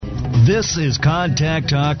This is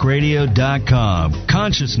ContactTalkRadio.com,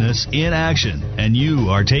 consciousness in action, and you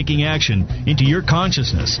are taking action into your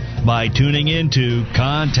consciousness by tuning into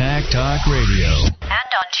Contact Talk Radio. And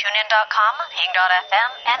on TuneIn.com,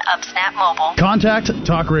 Hing.fm, and UpSnap Mobile. Contact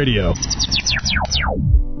Talk Radio.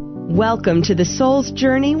 Welcome to The Soul's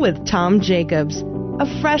Journey with Tom Jacobs,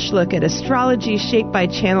 a fresh look at astrology shaped by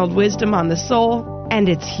channeled wisdom on the soul and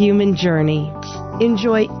its human journey.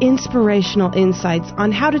 Enjoy inspirational insights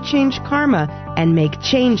on how to change karma and make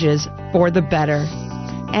changes for the better.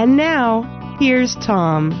 And now, here's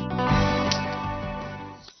Tom.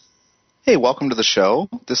 Hey, welcome to the show.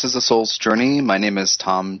 This is The Soul's Journey. My name is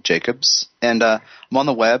Tom Jacobs, and I'm on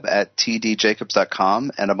the web at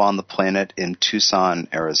tdjacobs.com, and I'm on the planet in Tucson,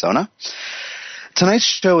 Arizona. Tonight's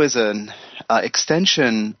show is an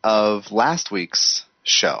extension of last week's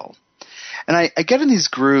show. And I get in these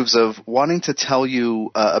grooves of wanting to tell you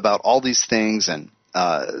about all these things and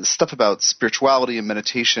stuff about spirituality and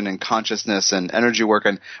meditation and consciousness and energy work,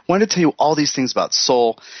 and wanted to tell you all these things about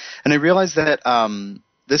soul. And I realized that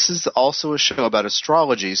this is also a show about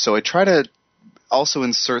astrology, so I try to also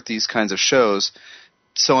insert these kinds of shows.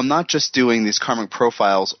 So I'm not just doing these karmic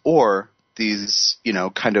profiles or these,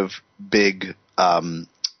 kind of big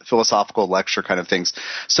philosophical lecture kind of things.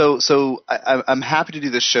 So I'm happy to do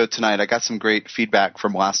this show tonight. I got some great feedback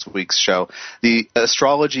from last week's show. The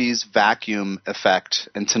astrology's vacuum effect,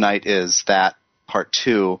 and tonight is that part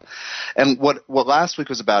 2. And what last week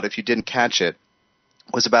was about, if you didn't catch it,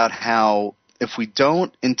 was about how if we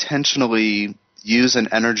don't intentionally use an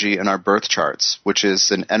energy in our birth charts, which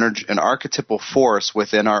is an archetypal force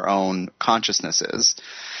within our own consciousnesses,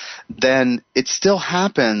 then it still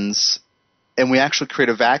happens, and we actually create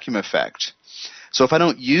a vacuum effect. So if I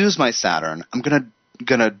don't use my Saturn, I'm gonna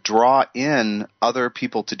draw in other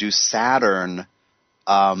people to do Saturn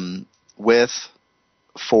on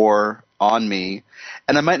me,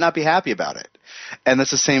 and I might not be happy about it. And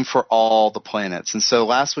that's the same for all the planets. And so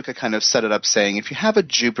last week I kind of set it up saying, if you have a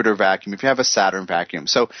Jupiter vacuum, if you have a Saturn vacuum,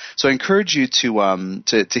 so I encourage you to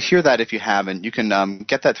hear that if you haven't. You can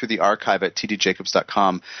get that through the archive at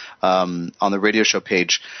tdjacobs.com on the radio show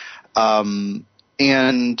page. And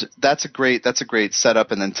that's a great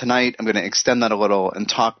setup. And then tonight I'm going to extend that a little and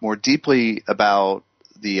talk more deeply about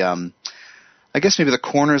the, I guess maybe the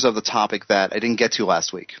corners of the topic that I didn't get to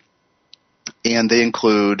last week. And they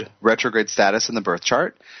include retrograde status in the birth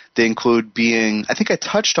chart. They include I think I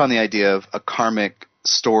touched on the idea of a karmic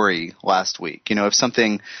story last week. If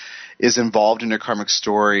something is involved in your karmic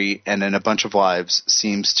story and in a bunch of lives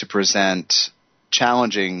seems to present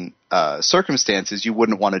challenging circumstances, you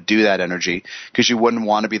wouldn't want to do that energy because you wouldn't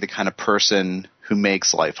want to be the kind of person who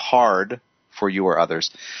makes life hard for you or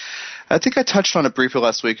others. I think I touched on it briefly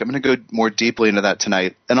last week. I'm going to go more deeply into that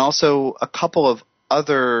tonight, and also a couple of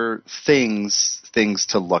other things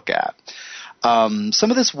to look at.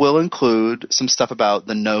 Some of this will include some stuff about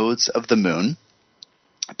the nodes of the moon,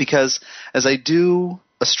 because as I do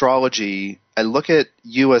astrology, I look at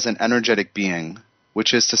you as an energetic being,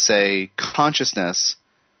 which is to say consciousness,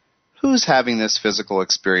 who's having this physical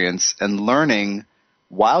experience and learning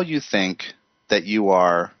while you think that you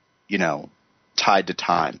are, tied to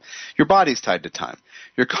time. Your body's tied to time.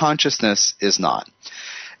 Your consciousness is not.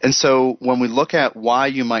 And so when we look at why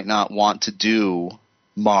you might not want to do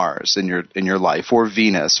Mars in your life, or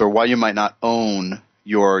Venus, or why you might not own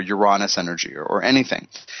your Uranus energy or anything,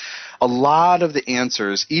 a lot of the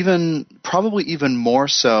answers, probably even more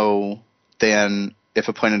so than if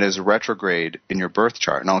a planet is retrograde in your birth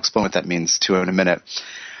chart, and I'll explain what that means too in a minute,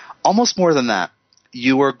 almost more than that,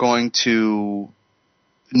 we're going to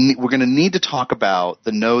need to talk about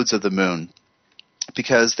the nodes of the moon,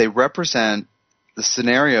 because they represent the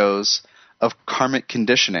scenarios of karmic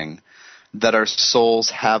conditioning that our souls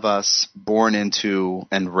have us born into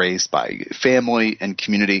and raised by, family and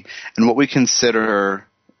community, and what we consider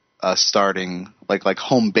starting like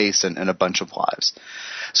home base in a bunch of lives.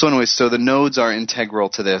 So anyways, the nodes are integral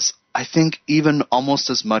to this, I think, even almost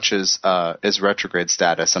as much as retrograde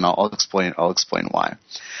status, and I'll explain why.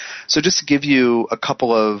 So just to give you a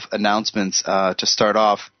couple of announcements to start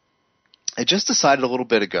off, I just decided a little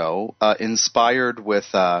bit ago, inspired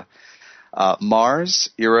with Mars,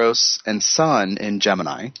 Eros, and Sun in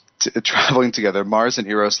Gemini, traveling together, Mars and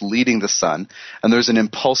Eros leading the Sun, and there's an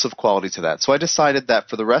impulsive quality to that. So I decided that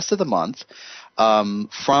for the rest of the month,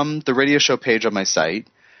 from the radio show page on my site,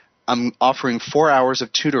 I'm offering 4 hours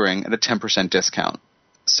of tutoring at a 10% discount.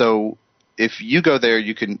 So if you go there,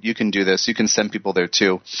 you can do this. You can send people there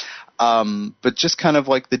too. But just kind of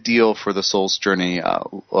like the deal for the Soul's Journey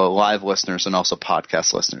live listeners and also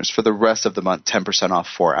podcast listeners. For the rest of the month, 10% off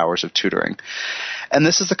 4 hours of tutoring. And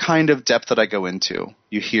this is the kind of depth that I go into.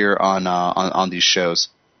 You hear on these shows.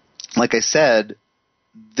 Like I said,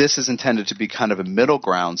 this is intended to be kind of a middle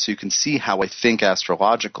ground so you can see how I think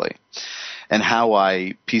astrologically and how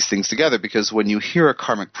I piece things together. Because when you hear a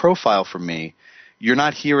karmic profile from me, you're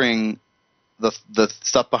not hearing the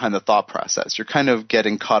stuff behind the thought process. You're kind of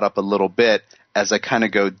getting caught up a little bit as I kind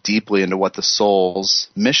of go deeply into what the soul's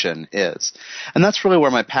mission is. And that's really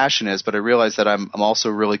where my passion is, but I realize that I'm also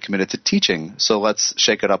really committed to teaching. So let's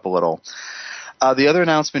shake it up a little. The other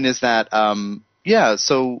announcement is that,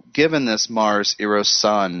 so given this Mars, Eros,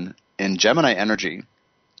 Sun in Gemini energy,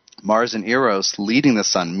 Mars and Eros leading the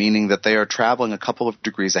Sun, meaning that they are traveling a couple of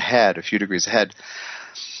degrees ahead, a few degrees ahead,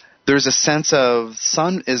 there's a sense of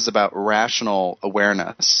Sun is about rational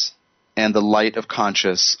awareness and the light of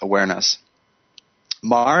conscious awareness.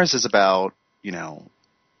 Mars is about,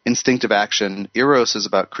 instinctive action. Eros is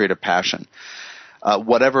about creative passion.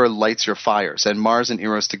 Whatever lights your fires. And Mars and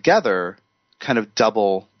Eros together kind of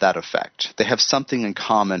double that effect. They have something in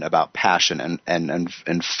common about passion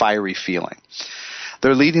and fiery feeling.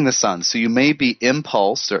 They're leading the Sun, so you may be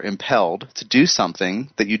impulsed or impelled to do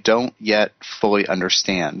something that you don't yet fully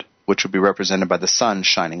understand, which would be represented by the Sun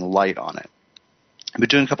shining light on it. I've been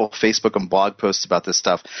doing a couple of Facebook and blog posts about this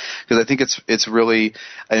stuff because I think it's really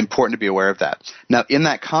important to be aware of that. Now, in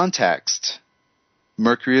that context,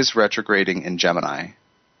 Mercury is retrograding in Gemini.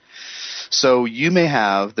 So you may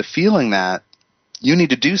have the feeling that you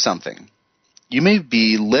need to do something. You may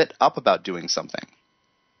be lit up about doing something.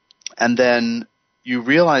 And then you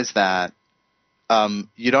realize that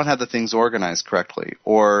you don't have the things organized correctly,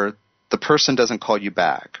 or the person doesn't call you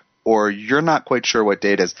back, or you're not quite sure what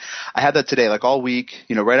date is. I had that today, like all week,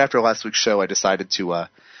 right after last week's show, I decided to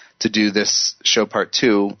do this show part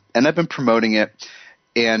 2, and I've been promoting it,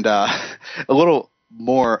 and a little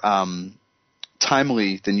more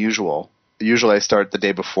timely than usual. Usually I start the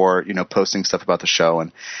day before, posting stuff about the show,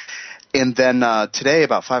 and then today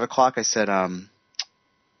about 5 o'clock I said,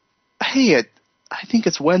 hey, I think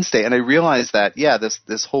it's Wednesday, and I realized that,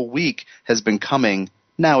 this whole week has been coming.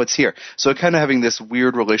 Now it's here. So kind of having this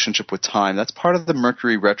weird relationship with time. That's part of the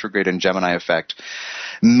Mercury retrograde and Gemini effect.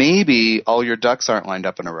 Maybe all your ducks aren't lined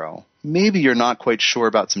up in a row. Maybe you're not quite sure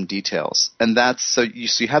about some details. And that's so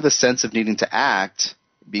you have the sense of needing to act,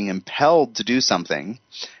 being impelled to do something,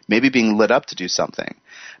 maybe being lit up to do something.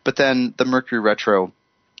 But then the Mercury retro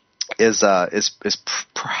is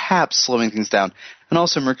perhaps slowing things down. And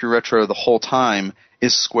also Mercury retro the whole time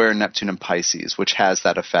is square Neptune and Pisces, which has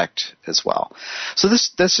that effect as well. So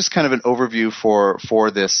that's just kind of an overview for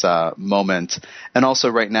this moment. And also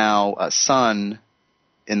right now, Sun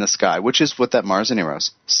in the sky, which is with that Mars and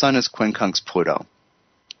Eros. Sun is quincunx Pluto.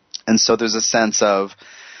 And so there's a sense of,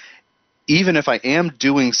 even if I am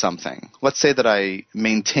doing something, let's say that I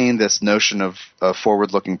maintain this notion of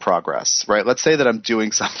forward-looking progress, right? Let's say that I'm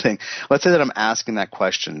doing something. Let's say that I'm asking that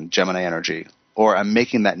question, Gemini energy, or I'm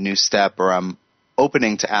making that new step, or I'm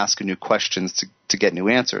opening to ask new questions to get new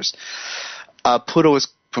answers. Pluto is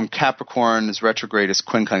from Capricorn, is retrograde, is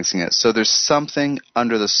quincunxing it. So there's something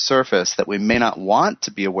under the surface that we may not want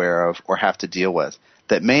to be aware of or have to deal with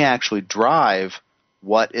that may actually drive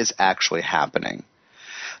what is actually happening.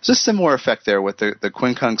 There's a similar effect there with the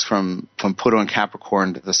quincunx from Pluto and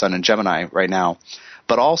Capricorn to the Sun in Gemini right now,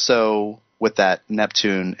 but also with that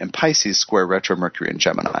Neptune and Pisces square retro Mercury in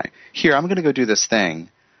Gemini. Here, I'm going to go do this thing,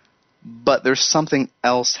 but there's something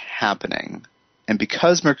else happening. And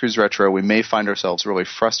because Mercury's retro, we may find ourselves really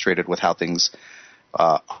frustrated with how things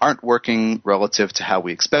aren't working relative to how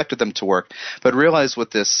we expected them to work. But realize with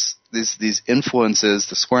these influences,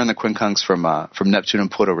 the square and the quincunx from Neptune and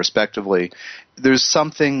Pluto respectively, there's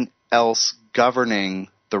something else governing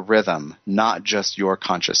the rhythm, not just your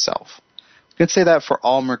conscious self. You can say that for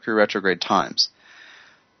all Mercury retrograde times.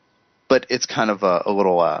 But it's kind of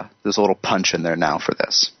there's a little punch in there now for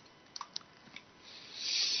this.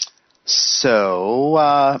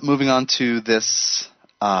 So, moving on to this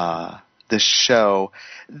show,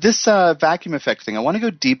 this vacuum effect thing. I want to go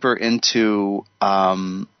deeper into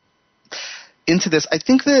this. I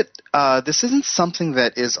think that this isn't something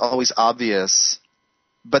that is always obvious,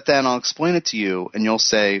 but then I'll explain it to you, and you'll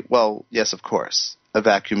say, "Well, yes, of course, a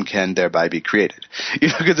vacuum can thereby be created."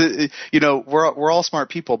 Because we're all smart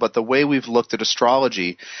people, but the way we've looked at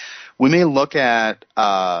astrology, we may look at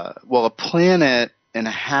a planet in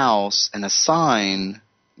a house and a sign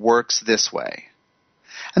works this way.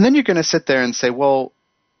 And then you're going to sit there and say, well,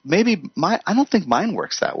 maybe I don't think mine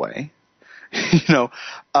works that way.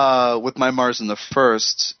 With my Mars in the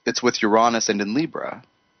first, it's with Uranus and in Libra.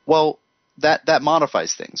 Well, that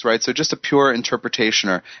modifies things, right? So just a pure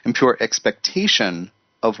interpretation and pure expectation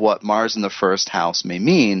of what Mars in the first house may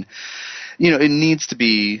mean, it needs to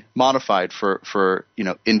be modified for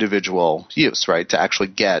individual use, right? To actually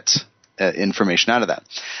get information out of that.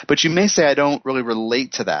 But you may say, I don't really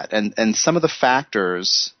relate to that. And some of the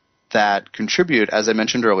factors that contribute, as I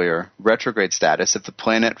mentioned earlier, retrograde status, if the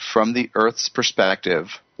planet from the Earth's perspective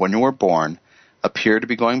when you were born appeared to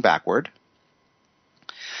be going backward,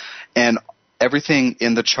 and everything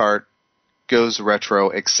in the chart goes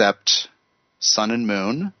retro except Sun and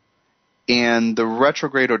Moon, and the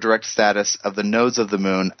retrograde or direct status of the nodes of the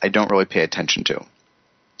Moon I don't really pay attention to.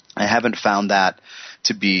 I haven't found that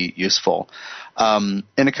to be useful. In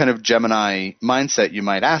a kind of Gemini mindset, you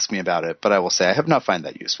might ask me about it, but I will say I have not found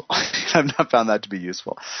that useful. I have not found that to be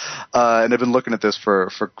useful. And I've been looking at this for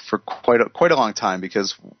quite a long time,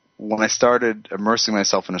 because when I started immersing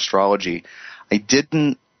myself in astrology, I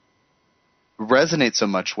didn't resonate so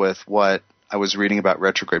much with what I was reading about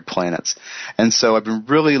retrograde planets. And so I've been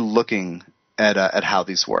really looking at how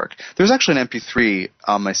these work. There's actually an MP3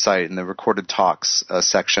 on my site in the recorded talks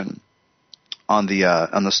section on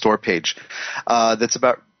the store page that's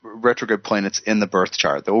about retrograde planets in the birth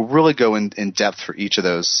chart that will really go in depth for each of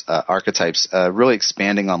those archetypes, really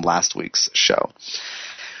expanding on last week's show.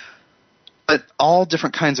 But all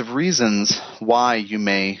different kinds of reasons why you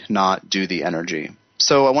may not do the energy.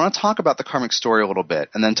 So I want to talk about the karmic story a little bit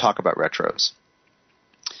and then talk about retros.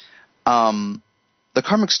 The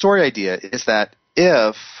karmic story idea is that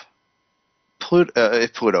if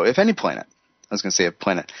any planet,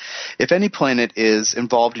 if any planet is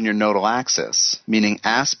involved in your nodal axis, meaning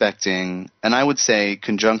aspecting, and I would say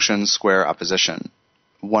conjunction, square, opposition,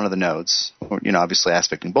 one of the nodes, or obviously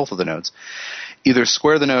aspecting both of the nodes, either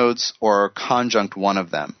square the nodes or conjunct one of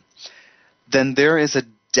them, then there is a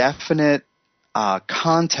definite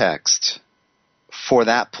context for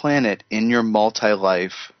that planet in your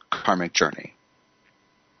multi-life karmic journey.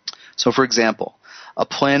 So, for example, a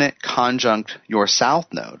planet conjunct your south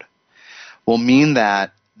node will mean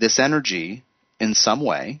that this energy, in some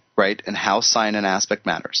way, right, and house sign and aspect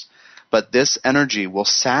matters, but this energy will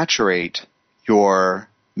saturate your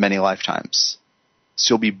many lifetimes.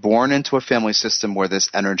 So you'll be born into a family system where this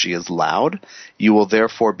energy is loud. You will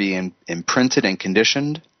therefore be imprinted and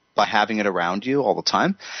conditioned by having it around you all the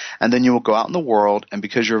time. And then you will go out in the world, and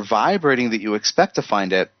because you're vibrating that you expect to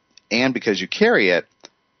find it, and because you carry it,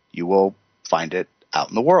 you will find it out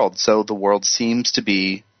in the world. So the world seems to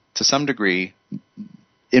be, to some degree,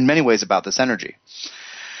 in many ways about this energy.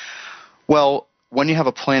 Well, when you have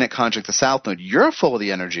a planet conjunct the south node, you're full of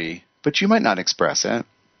the energy, but you might not express it.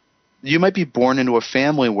 You might be born into a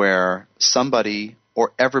family where somebody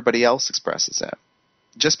or everybody else expresses it.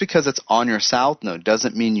 Just because it's on your south node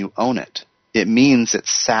doesn't mean you own it. It means it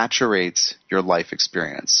saturates your life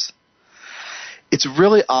experience. It's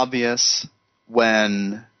really obvious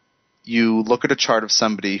when you look at a chart of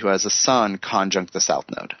somebody who has a sun conjunct the south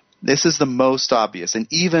node. This is the most obvious, and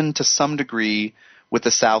even to some degree with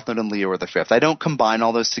the south node and Leo or the fifth. I don't combine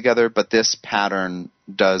all those together, but this pattern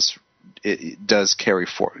does carry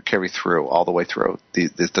through all the way through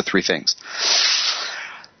the three things.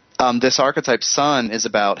 This archetype sun is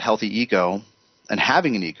about healthy ego and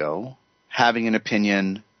having an ego, having an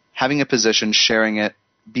opinion, having a position, sharing it,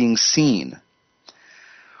 being seen.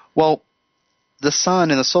 Well, the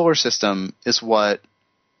sun in the solar system is what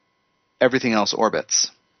everything else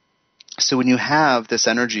orbits. So when you have this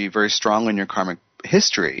energy very strong in your karmic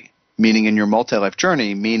history, meaning in your multi-life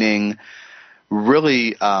journey, meaning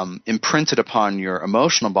really imprinted upon your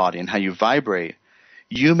emotional body and how you vibrate,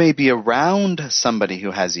 you may be around somebody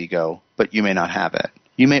who has ego, but you may not have it.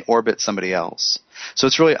 You may orbit somebody else. So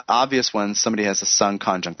it's really obvious when somebody has a sun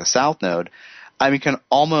conjunct the south node. I mean, can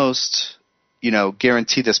almost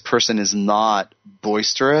guarantee this person is not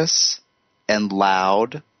boisterous and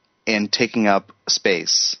loud and taking up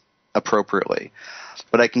space appropriately.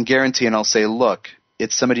 But I can guarantee, and I'll say, look,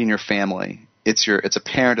 it's somebody in your family. It's a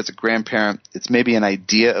parent, it's a grandparent, it's maybe an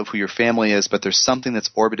idea of who your family is, but there's something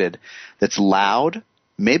that's orbited that's loud,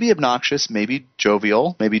 maybe obnoxious, maybe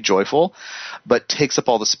jovial, maybe joyful, but takes up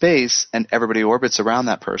all the space, and everybody orbits around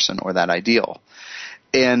that person or that ideal.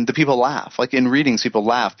 And the people laugh. Like in readings, people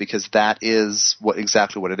laugh because that is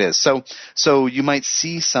exactly what it is. So you might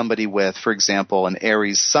see somebody with, for example, an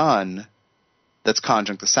Aries sun that's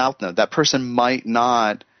conjunct the south node. That person might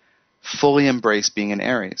not fully embrace being an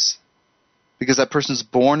Aries because that person's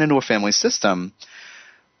born into a family system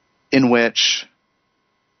in which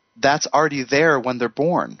that's already there when they're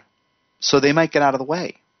born. So they might get out of the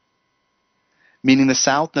way. meaning the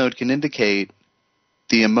South Node can indicate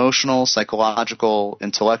the emotional, psychological,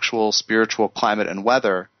 intellectual, spiritual climate and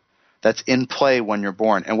weather that's in play when you're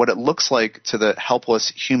born. And what it looks like to the helpless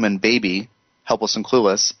human baby, helpless and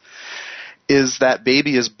clueless, is that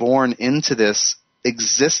baby is born into this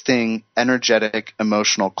existing energetic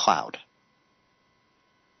emotional cloud.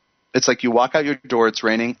 It's like you walk out your door, it's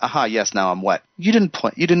raining, aha, yes, now I'm wet. You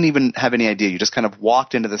didn't even have any idea. You just kind of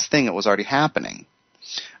walked into this thing that was already happening.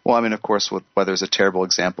 Well, I mean, of course, weather is a terrible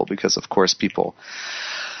example because, of course,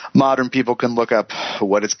 modern people can look up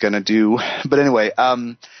what it's going to do. But anyway,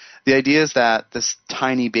 the idea is that this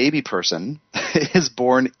tiny baby person is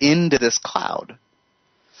born into this cloud.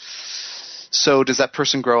 So does that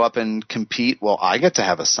person grow up and compete? Well, I get to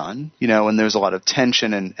have a son, and there's a lot of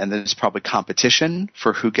tension and there's probably competition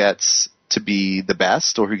for who gets to be the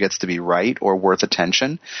best or who gets to be right or worth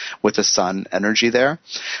attention with the sun energy there.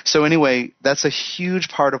 So anyway, that's a huge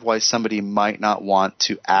part of why somebody might not want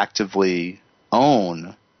to actively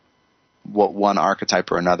own what one archetype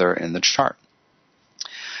or another in the chart.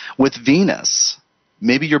 With Venus,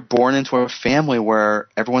 maybe you're born into a family where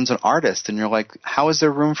everyone's an artist and you're like, how is there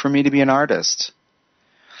room for me to be an artist?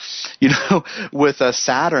 With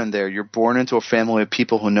Saturn there, you're born into a family of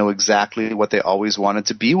people who know exactly what they always wanted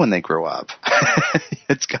to be when they grew up.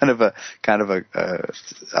 It's kind of a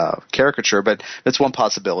caricature, but that's one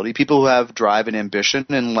possibility. People who have drive and ambition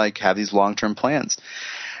and have these long-term plans.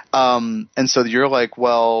 And so you're like,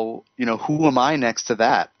 well, who am I next to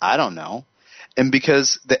that? I don't know. And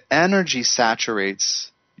because the energy saturates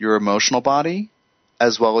your emotional body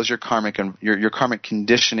as well as your karmic and your karmic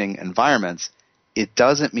conditioning environments, it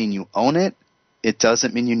doesn't mean you own it. It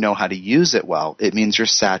doesn't mean you know how to use it well. It means you're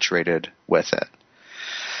saturated with it.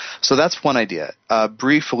 So that's one idea.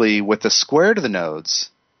 Briefly, with the square to the nodes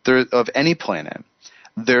of any planet,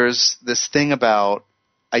 there's this thing about,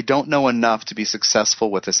 I don't know enough to be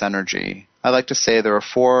successful with this energy. I like to say there are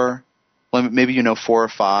 4 or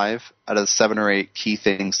 5 out of the 7 or 8 key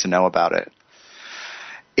things to know about it.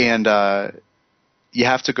 And you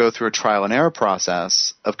have to go through a trial and error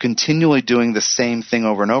process of continually doing the same thing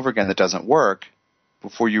over and over again that doesn't work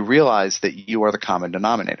before you realize that you are the common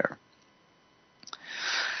denominator.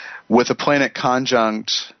 With a planet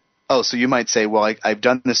conjunct, so you might say, well, I've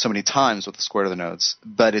done this so many times with the square to the nodes,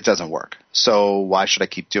 but it doesn't work. So why should I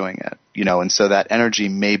keep doing it? And so that energy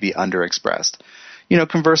may be underexpressed.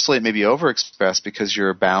 Conversely, it may be overexpressed because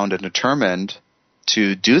you're bound and determined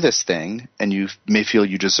to do this thing, and you may feel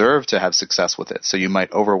you deserve to have success with it, so you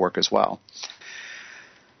might overwork as well.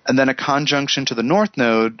 And then a conjunction to the North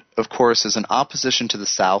Node, of course, is an opposition to the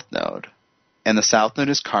South Node. And the South Node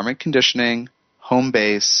is karmic conditioning, home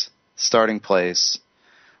base, starting place,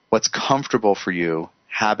 what's comfortable for you,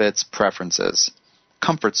 habits, preferences,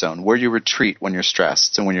 comfort zone, where you retreat when you're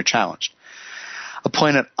stressed and when you're challenged. A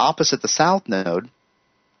planet opposite the South Node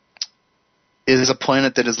is a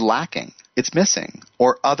planet that is lacking. It's missing,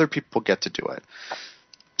 or other people get to do it.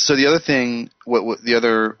 So the other thing, the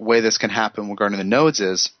other way this can happen regarding the nodes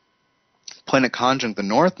is planet conjunct the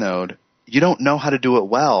North Node, you don't know how to do it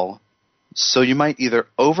well, so you might either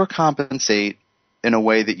overcompensate in a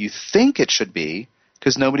way that you think it should be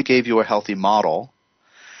because nobody gave you a healthy model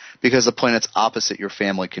because the planet's opposite your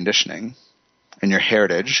family conditioning and your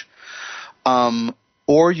heritage,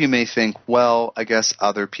 or you may think, well, I guess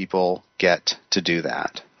other people get to do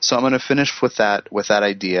that. So I'm going to finish with that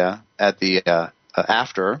idea at the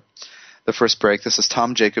after the first break. This is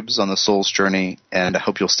Tom Jacobs on the Soul's Journey, and I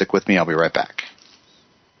hope you'll stick with me. I'll be right back.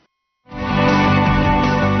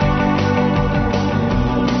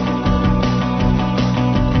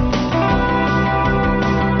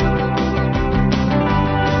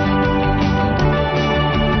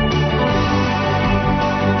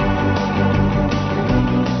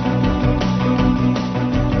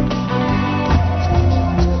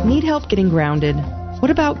 Getting grounded?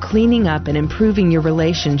 What about cleaning up and improving your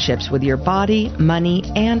relationships with your body, money,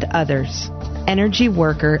 and others? Energy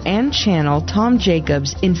worker and channel Tom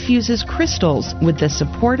Jacobs infuses crystals with the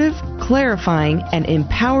supportive, clarifying, and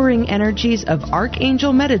empowering energies of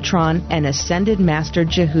Archangel Metatron and Ascended Master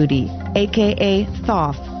Jehudi, aka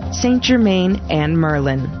Thoth, Saint Germain, and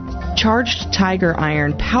Merlin. Charged tiger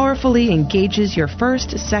iron powerfully engages your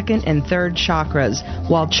first, second, and third chakras,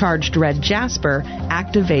 while charged red jasper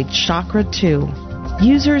activates chakra 2.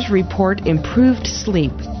 Users report improved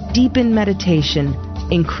sleep, deepened meditation,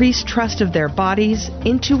 increased trust of their bodies,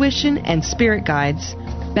 intuition and spirit guides,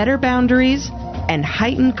 better boundaries, and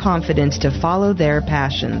heightened confidence to follow their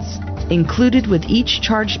passions. Included with each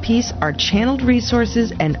charged piece are channeled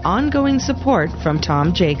resources and ongoing support from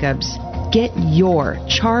Tom Jacobs. Get your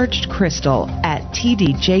charged crystal at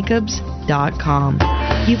tdjacobs.com.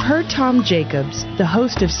 You've heard Tom Jacobs, the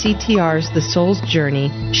host of CTR's The Soul's Journey,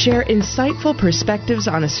 share insightful perspectives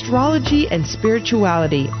on astrology and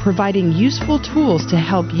spirituality, providing useful tools to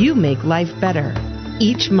help you make life better.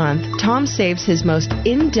 Each month, Tom saves his most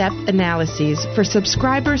in-depth analyses for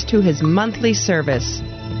subscribers to his monthly service.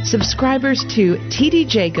 Subscribers to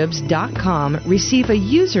tdjacobs.com receive a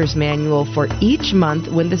user's manual for each month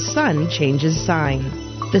when the sun changes sign.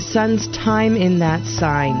 The sun's time in that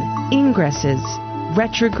sign, ingresses,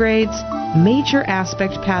 retrogrades, major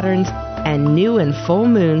aspect patterns, and new and full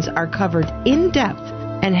moons are covered in depth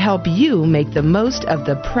and help you make the most of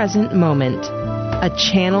the present moment. A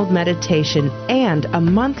channeled meditation and a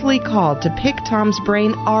monthly call to pick Tom's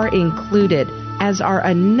brain are included, as are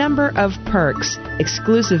a number of perks,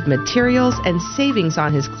 exclusive materials, and savings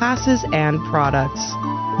on his classes and products.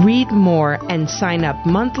 Read more and sign up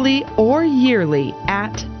monthly or yearly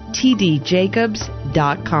at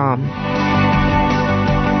tdjacobs.com.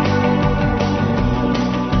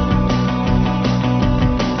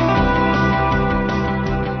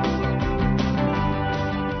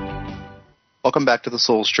 Welcome back to The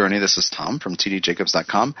Soul's Journey. This is Tom from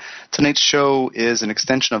tdjacobs.com. Tonight's show is an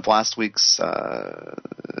extension of last week's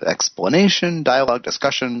explanation, dialogue,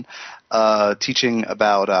 discussion, teaching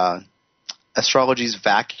about astrology's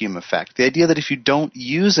vacuum effect. The idea that if you don't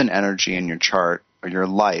use an energy in your chart or your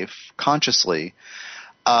life consciously,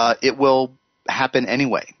 it will happen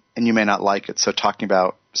anyway, and you may not like it. So talking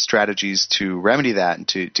about strategies to remedy that and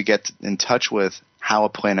to get in touch with how a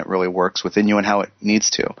planet really works within you and how it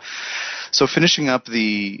needs to. So finishing up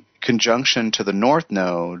the conjunction to the North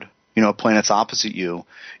Node, planets opposite you,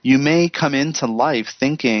 you may come into life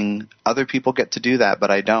thinking other people get to do that, but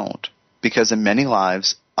I don't. Because in many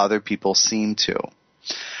lives, other people seem to.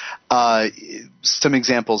 Some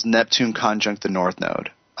examples, Neptune conjunct the North Node.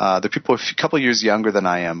 The people a couple of years younger than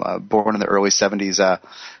I am, born in the early 70s,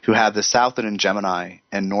 who have the South Node in Gemini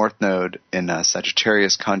and North Node in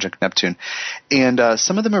Sagittarius conjunct Neptune. And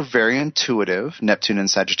some of them are very intuitive, Neptune and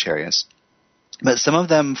Sagittarius. But some of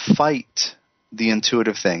them fight the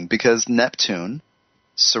intuitive thing because Neptune,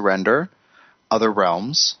 surrender, other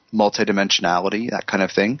realms, multidimensionality, that kind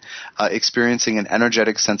of thing, experiencing an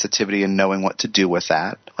energetic sensitivity and knowing what to do with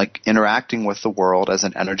that, like interacting with the world as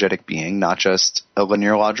an energetic being, not just a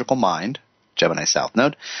linear logical mind, Gemini South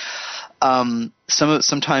Node.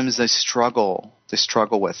 Sometimes they struggle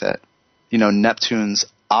with it. Neptune's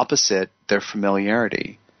opposite their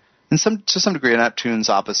familiarity. And to some degree, Neptune's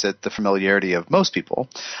opposite the familiarity of most people,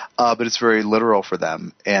 but it's very literal for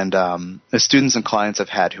them. And the students and clients I've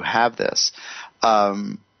had who have this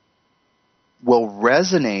will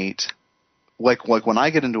resonate, like when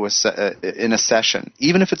I get into in a session,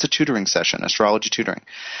 even if it's a tutoring session, astrology tutoring,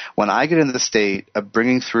 when I get into the state of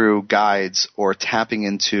bringing through guides or tapping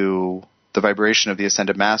into the vibration of the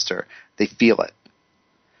Ascended Master, they feel it.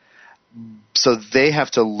 So they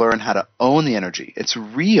have to learn how to own the energy. It's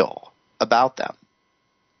real about them.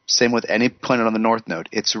 Same with any planet on the North Node.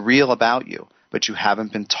 It's real about you, but you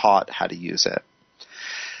haven't been taught how to use it.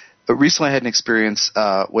 But recently I had an experience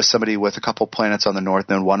with somebody with a couple planets on the North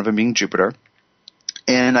Node, one of them being Jupiter.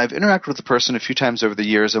 And I've interacted with the person a few times over the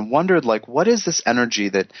years and wondered, what is this energy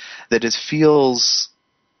that feels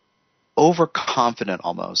overconfident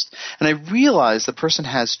almost? And I realized the person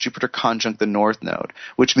has Jupiter conjunct the North Node,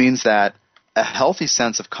 which means that a healthy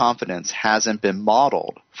sense of confidence hasn't been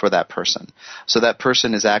modeled for that person. So that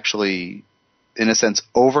person is actually, in a sense,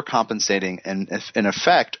 overcompensating and, in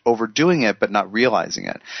effect, overdoing it but not realizing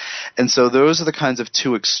it. And so those are the kinds of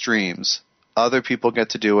two extremes. Other people get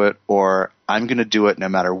to do it, or I'm going to do it no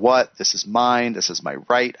matter what. This is mine. This is my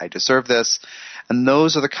right. I deserve this. And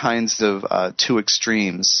those are the kinds of two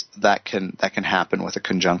extremes that can happen with a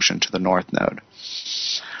conjunction to the North Node.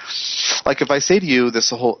 Like if I say to you this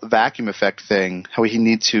whole vacuum effect thing, how we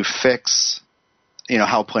need to fix,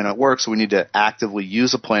 how a planet works, so we need to actively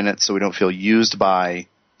use a planet so we don't feel used by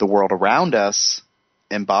the world around us,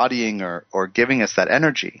 embodying or giving us that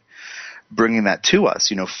energy, bringing that to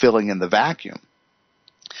us, filling in the vacuum.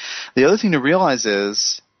 The other thing to realize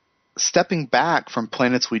is stepping back from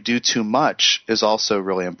planets we do too much is also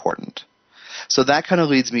really important. So that kind of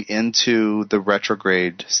leads me into the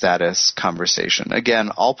retrograde status conversation.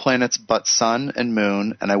 Again, all planets but Sun and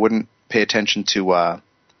Moon, and I wouldn't pay attention to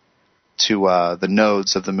the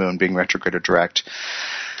nodes of the Moon being retrograde or direct.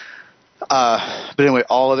 But anyway,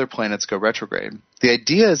 all other planets go retrograde. The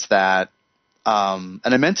idea is that And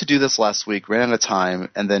I meant to do this last week, ran out of time,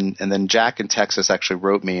 and then Jack in Texas actually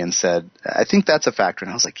wrote me and said, I think that's a factor.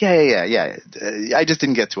 And I was like, yeah. I just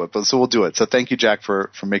didn't get to it, but so we'll do it. So thank you, Jack,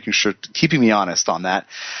 for making sure, keeping me honest on that,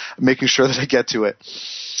 making sure that I get to it.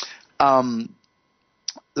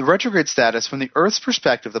 The retrograde status, from the Earth's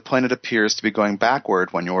perspective, the planet appears to be going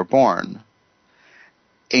backward when you were born.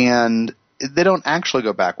 And they don't actually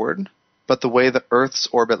go backward, but the way the Earth's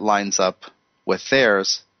orbit lines up with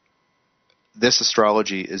theirs, this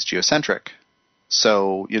astrology is geocentric.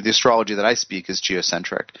 So the astrology that I speak is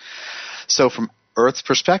geocentric. So from Earth's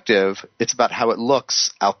perspective, it's about how it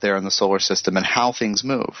looks out there in the solar system and how things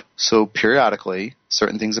move. So periodically,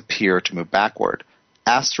 certain things appear to move backward.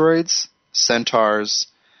 Asteroids, centaurs,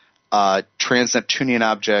 trans-Neptunian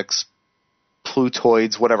objects,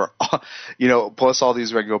 Plutoids, whatever, plus all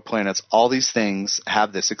these regular planets, all these things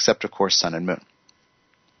have this, except, of course, Sun and Moon.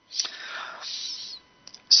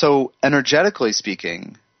 So energetically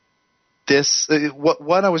speaking, this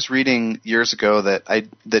what I was reading years ago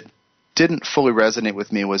that didn't fully resonate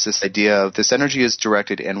with me was this idea of this energy is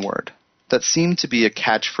directed inward. That seemed to be a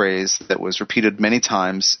catchphrase that was repeated many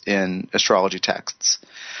times in astrology texts.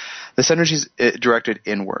 This energy is directed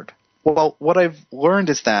inward. Well, what I've learned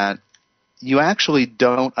is that you actually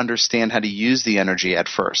don't understand how to use the energy at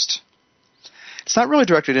first. It's not really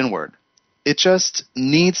directed inward. It just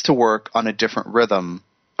needs to work on a different rhythm,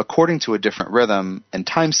 according to a different rhythm and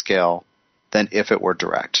time scale than if it were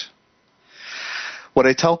direct. What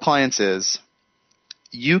I tell clients is,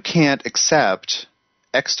 you can't accept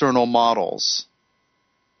external models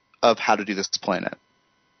of how to do this planet.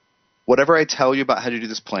 Whatever I tell you about how to do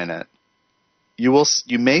this planet,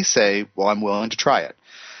 you may say, well, I'm willing to try it.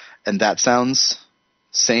 And that sounds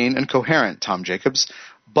sane and coherent, Tom Jacobs,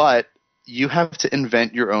 but you have to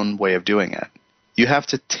invent your own way of doing it. You have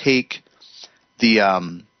to take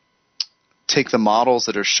the models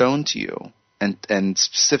that are shown to you and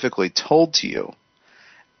specifically told to you,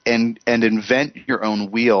 and invent your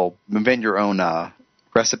own wheel, invent your own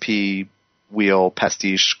recipe, wheel,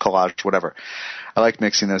 pastiche, collage, whatever. I like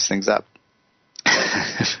mixing those things up,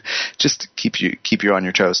 just to keep you on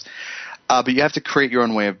your toes. But you have to create your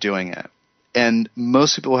own way of doing it. And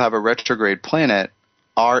most people who have a retrograde planet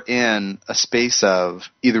are in a space of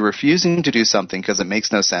either refusing to do something because it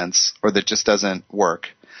makes no sense or that just doesn't work,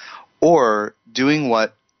 or doing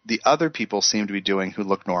what the other people seem to be doing who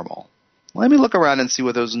look normal. Let me look around and see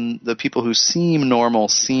what the people who seem normal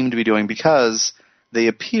seem to be doing, because they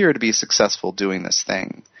appear to be successful doing this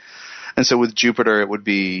thing. And so with Jupiter, it would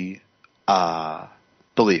be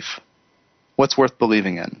belief. What's worth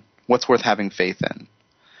believing in? What's worth having faith in?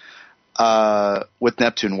 With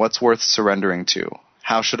Neptune, what's worth surrendering to?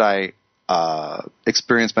 How should I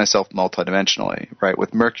experience myself multidimensionally? Right?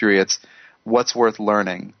 With Mercury, it's what's worth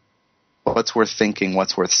learning, what's worth thinking,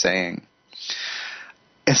 what's worth saying.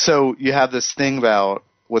 And so you have this thing about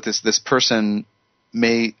what this person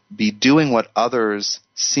may be doing what others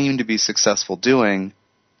seem to be successful doing,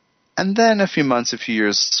 and then a few months, a few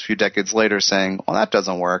years, a few decades later saying, well, that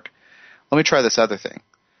doesn't work. Let me try this other thing.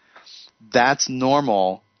 That's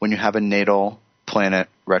normal when you have a natal planet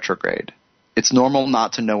retrograde. It's normal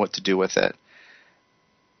not to know what to do with it.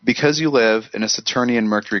 Because you live in a Saturnian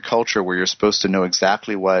Mercury culture where you're supposed to know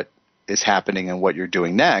exactly what is happening and what you're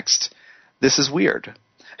doing next, this is weird.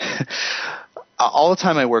 All the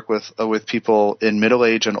time I work with people in middle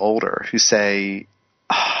age and older who say,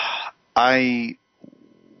 I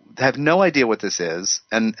have no idea what this is,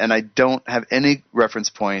 and I don't have any reference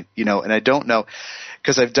point, and I don't know,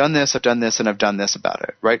 because I've done this, and I've done this about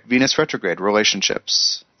it, right? Venus retrograde,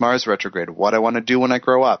 relationships. Mars retrograde, what I want to do when I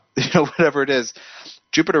grow up, whatever it is.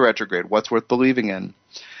 Jupiter retrograde, what's worth believing in.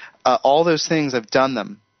 All those things, I've done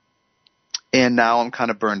them, and now I'm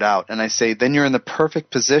kind of burned out. And I say, then you're in the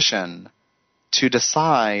perfect position to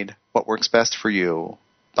decide what works best for you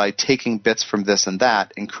by taking bits from this and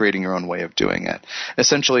that and creating your own way of doing it.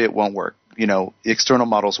 Essentially, it won't work. The external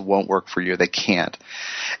models won't work for you. They can't.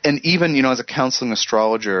 And even, as a counseling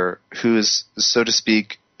astrologer who's, so to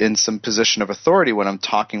speak, in some position of authority when I'm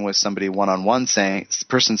talking with somebody one-on-one,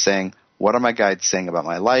 saying, what are my guides saying about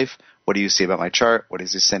my life? What do you see about my chart? What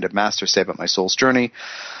does the Ascended Master say about my soul's journey?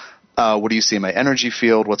 What do you see in my energy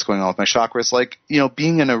field? What's going on with my chakras?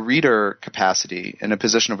 Being in a reader capacity, in a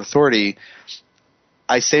position of authority,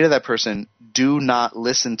 I say to that person, do not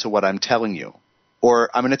listen to what I'm telling you. Or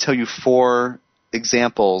I'm going to tell you 4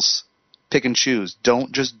 examples, pick and choose.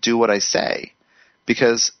 Don't just do what I say,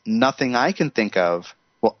 because nothing I can think of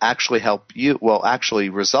will actually help you, will actually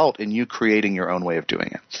result in you creating your own way of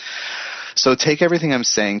doing it. So take everything I'm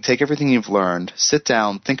saying, take everything you've learned, sit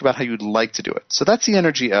down, think about how you'd like to do it. So that's the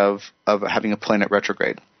energy of having a planet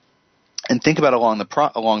retrograde. And think about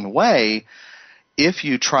along the way, if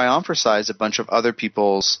you triumphasize a bunch of other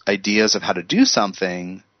people's ideas of how to do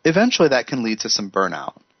something, eventually that can lead to some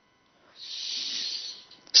burnout.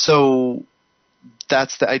 So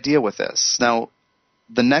that's the idea with this. Now,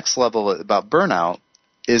 the next level about burnout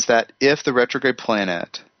is that if the retrograde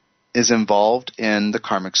planet is involved in the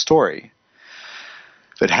karmic story,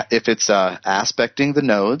 if it's aspecting the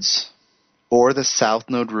nodes or the south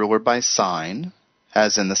node ruler by sign,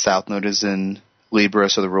 as in the south node is in Libra,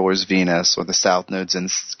 so the ruler is Venus, or the south node's in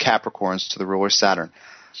Capricorn, so the ruler is Saturn.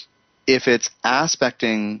 If it's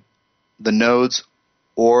aspecting the nodes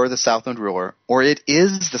or the south node ruler, or it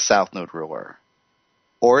is the south node ruler,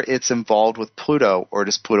 or it's involved with Pluto, or it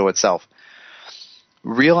is Pluto itself,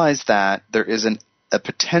 realize that there is a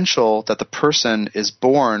potential that the person is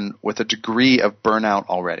born with a degree of burnout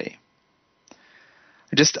already.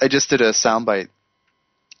 I just did a soundbite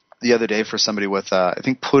the other day for somebody with, I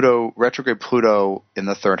think Pluto, retrograde Pluto in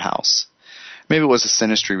the third house. Maybe it was a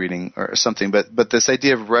synastry reading or something, but this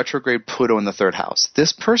idea of retrograde Pluto in the third house.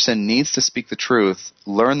 This person needs to speak the truth,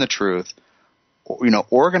 learn the truth,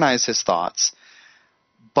 organize his thoughts.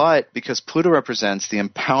 But because Pluto represents the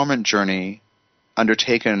empowerment journey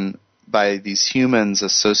undertaken by these humans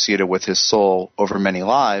associated with his soul over many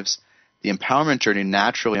lives, the empowerment journey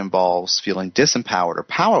naturally involves feeling disempowered or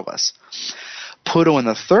powerless. Pluto in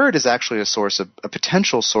the third is actually a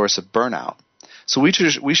potential source of burnout. So we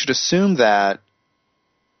should assume that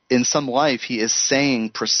in some life he is saying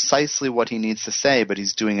precisely what he needs to say, but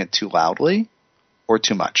he's doing it too loudly or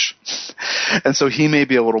too much. And so he may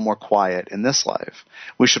be a little more quiet in this life.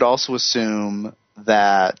 We should also assume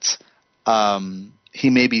that he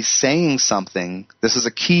may be saying something. This is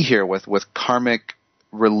a key here with karmic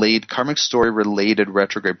story related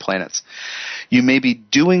retrograde planets. You may be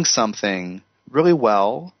doing something really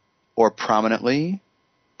well or prominently,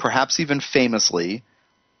 perhaps even famously,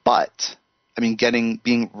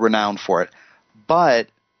 being renowned for it, but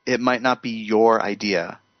it might not be your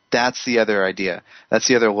idea. That's the other idea. That's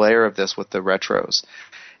the other layer of this with the retros.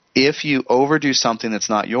 If you overdo something that's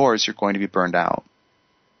not yours, you're going to be burned out.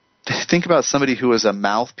 Think about somebody who is a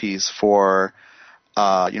mouthpiece for,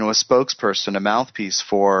 a spokesperson, a mouthpiece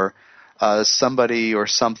for somebody or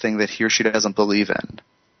something that he or she doesn't believe in.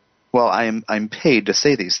 Well, I'm paid to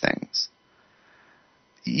say these things.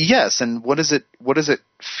 Yes, and what does it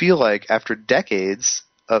feel like after decades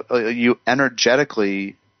you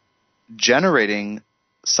energetically generating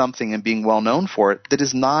something and being well known for it that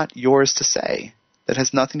is not yours to say, that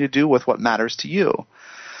has nothing to do with what matters to you?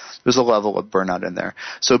 There's a level of burnout in there.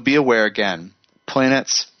 So be aware again,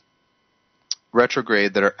 planets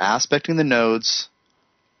retrograde that are aspecting the nodes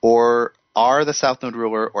or are the south node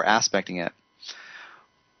ruler or aspecting it,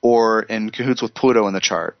 or in cahoots with Pluto in the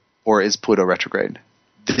chart, or is Pluto retrograde.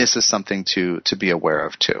 This is something to be aware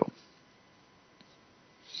of too.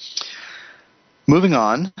 Moving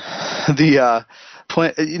on, I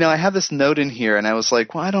have this note in here, and I was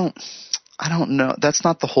like, well, I don't know. That's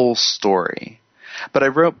not the whole story. But I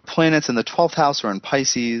wrote planets in the 12th house or in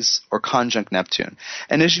Pisces or conjunct Neptune.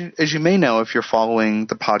 And as you may know, if you're following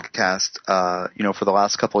the podcast, for the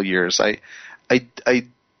last couple of years, I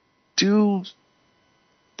do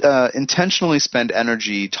intentionally spend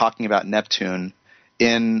energy talking about Neptune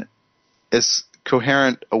in as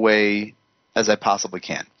coherent a way as I possibly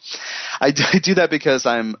can. I do that because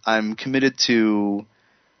I'm committed to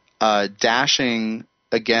dashing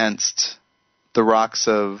against the rocks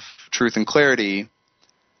of truth and clarity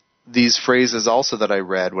these phrases also that I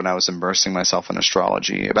read when I was immersing myself in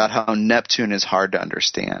astrology about how Neptune is hard to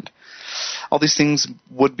understand. All these things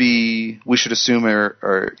we should assume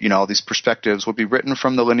all these perspectives would be written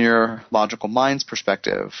from the linear logical mind's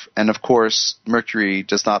perspective. And of course, Mercury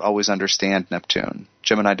does not always understand Neptune.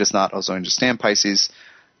 Gemini does not also understand Pisces.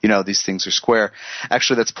 These things are square.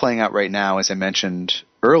 Actually, that's playing out right now, as I mentioned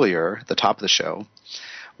earlier at the top of the show,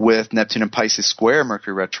 with Neptune and Pisces square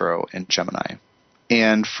Mercury retro in Gemini.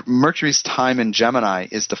 And Mercury's time in Gemini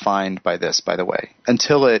is defined by this, by the way,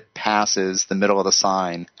 until it passes the middle of the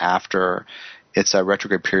sign after its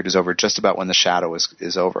retrograde period is over, just about when the shadow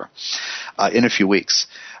is over, in a few weeks.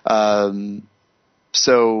 Because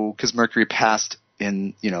Mercury passed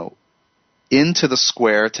into the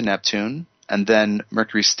square to Neptune, and then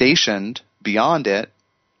Mercury stationed beyond it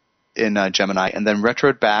in Gemini, and then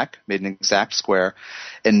retroed back, made an exact square,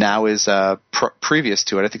 and now is previous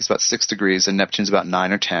to it. I think it's about 6 degrees, and Neptune's about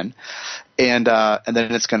 9 or 10. And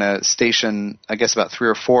then it's going to station, I guess, about 3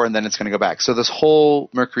 or 4, and then it's going to go back. So this whole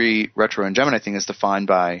Mercury retro in Gemini thing is defined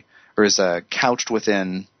by, couched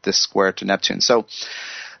within this square to Neptune. So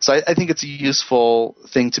I think it's a useful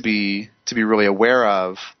thing to be really aware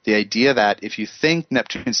of, the idea that if you think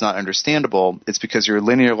Neptune's not understandable, it's because your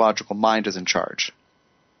linear logical mind is in charge.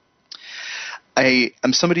 I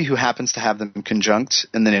am somebody who happens to have them conjunct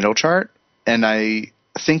in the natal chart, and I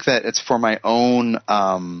think that it's for my own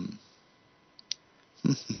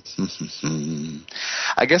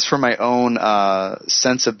I guess for my own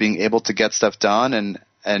sense of being able to get stuff done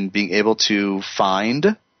and being able to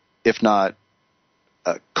find, if not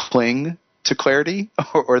cling to clarity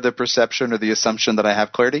or the perception or the assumption that I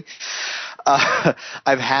have clarity.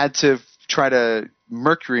 I've had to try to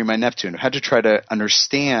Mercury my Neptune. I've had to try to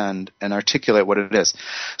understand and articulate what it is.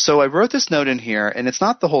 So I wrote this note in here, and it's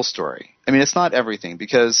not the whole story. I mean, it's not everything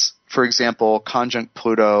because, for example, conjunct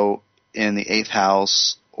Pluto in the 8th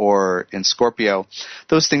house or in Scorpio,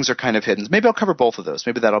 those things are kind of hidden. Maybe I'll cover both of those.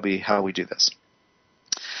 Maybe that'll be how we do this.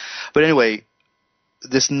 But anyway,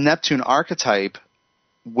 this Neptune archetype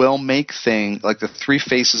will make things like the three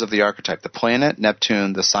faces of the archetype, the planet,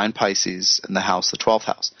 Neptune, the sign Pisces, and the house, the 12th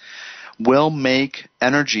house, will make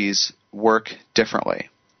energies work differently.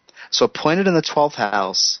 So a planet in the 12th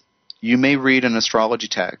house, you may read in astrology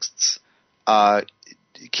texts,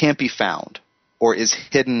 can't be found or is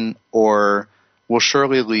hidden or will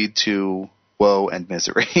surely lead to woe and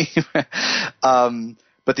misery.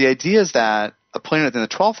 But the idea is that a planet in the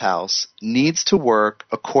 12th house needs to work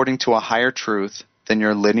according to a higher truth than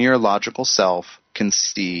your linear logical self can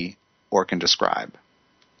see or can describe.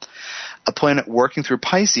 A planet working through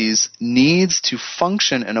Pisces needs to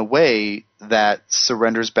function in a way that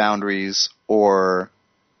surrenders boundaries or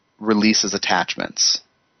releases attachments.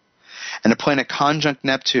 And a planet conjunct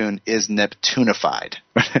Neptune is Neptunified.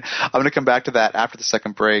 I'm going to come back to that after the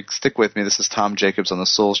second break. Stick with me. This is Tom Jacobs on The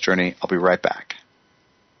Soul's Journey. I'll be right back.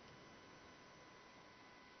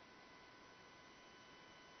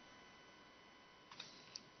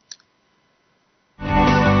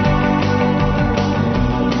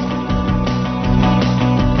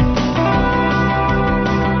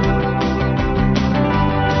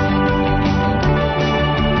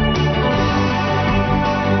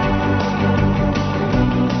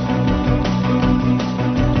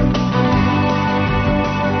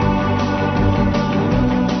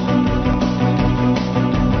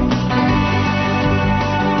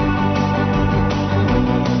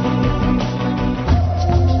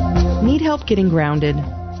 Getting grounded?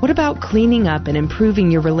 What about cleaning up and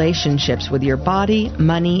improving your relationships with your body,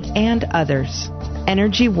 money, and others?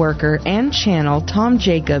 Energy worker and channel Tom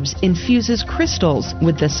Jacobs infuses crystals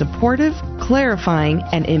with the supportive, clarifying,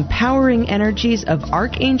 and empowering energies of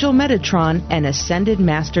Archangel Metatron and Ascended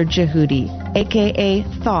Master Jehudi, aka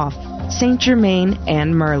Thoth, Saint Germain,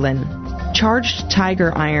 and Merlin. Charged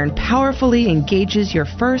tiger iron powerfully engages your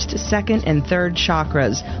first, second, and third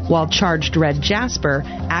chakras, while charged red jasper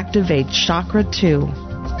activates chakra 2.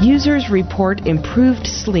 Users report improved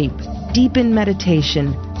sleep, deepened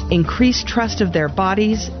meditation, increased trust of their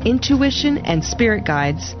bodies, intuition and spirit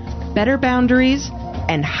guides, better boundaries,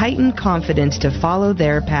 and heightened confidence to follow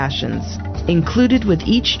their passions. Included with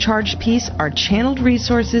each charged piece are channeled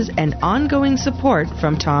resources and ongoing support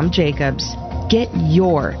from Tom Jacobs. Get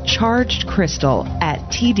your charged crystal at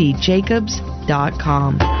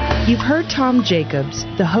tdjacobs.com. You've heard Tom Jacobs,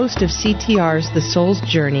 the host of CTR's The Soul's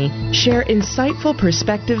Journey, share insightful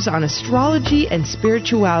perspectives on astrology and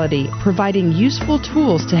spirituality, providing useful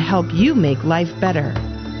tools to help you make life better.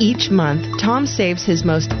 Each month, Tom saves his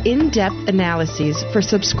most in-depth analyses for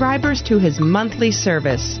subscribers to his monthly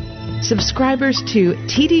service. Subscribers to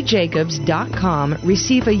tdjacobs.com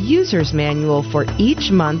receive a user's manual for each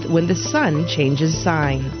month when the sun changes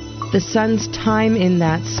sign. The sun's time in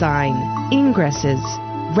that sign, ingresses,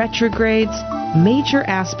 retrogrades, major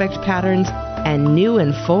aspect patterns, and new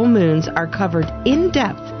and full moons are covered in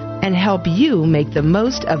depth and help you make the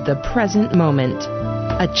most of the present moment.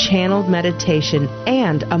 A channeled meditation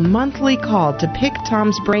and a monthly call to pick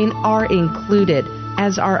Tom's brain are included,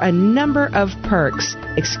 as are a number of perks,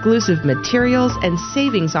 exclusive materials, and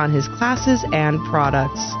savings on his classes and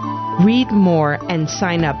products. Read more and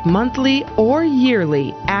sign up monthly or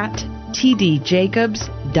yearly at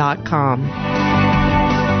tdjacobs.com.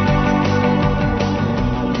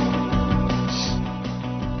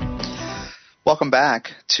 Welcome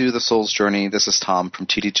back to The Soul's Journey. This is Tom from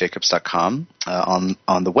tdjacobs.com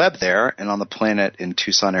on the web there and on the planet in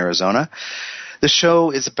Tucson, Arizona. The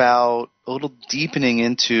show is about a little deepening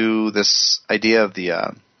into this idea of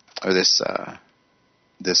this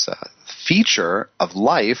feature of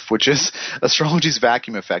life, which is astrology's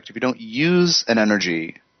vacuum effect. If you don't use an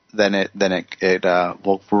energy, then it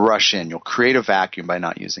will rush in. You'll create a vacuum by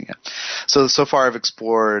not using it. So far I've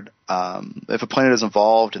explored if a planet is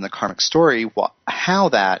involved in the karmic story, how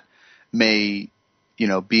that may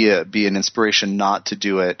be an inspiration not to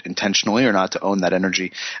do it intentionally or not to own that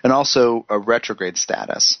energy, and also a retrograde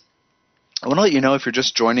status. I want to let you know, if you're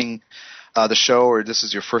just joining the show, or this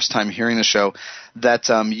is your first time hearing the show, that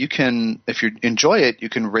you can, if you enjoy it, you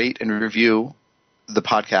can rate and review the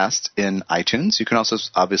podcast in iTunes. You can also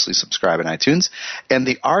obviously subscribe in iTunes. And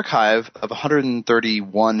the archive of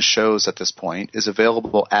 131 shows at this point is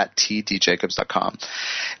available at tdjacobs.com.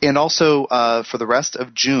 And also for the rest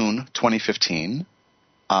of June 2015,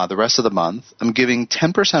 the rest of the month, I'm giving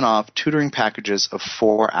 10% off tutoring packages of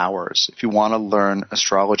 4 hours if you want to learn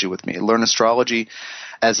astrology with me. Learn astrology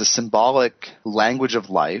as a symbolic language of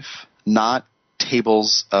life, not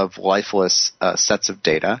tables of lifeless sets of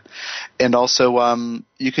data. And also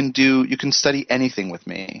you can study anything with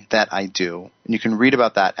me that I do. And you can read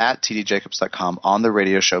about that at tdjacobs.com on the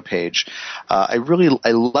radio show page. I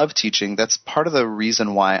love teaching. That's part of the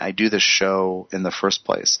reason why I do this show in the first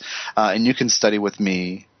place. And you can study with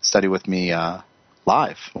me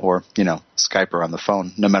live, or Skype or on the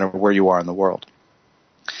phone, no matter where you are in the world.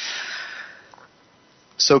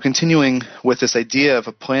 So continuing with this idea, if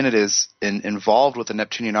a planet is involved with a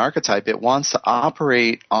Neptunian archetype, it wants to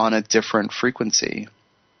operate on a different frequency.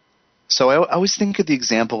 So I always think of the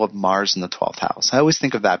example of Mars in the 12th house. I always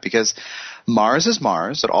think of that because Mars is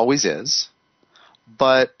Mars. It always is.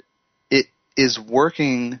 But it is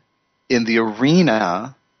working in the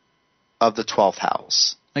arena of the 12th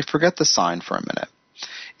house. I forget the sign for a minute.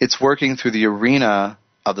 It's working through the arena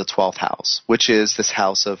of the 12th house, which is this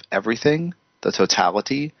house of everything, the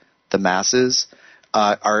totality, the masses,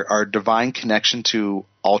 our divine connection to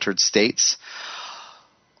altered states,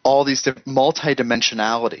 all these different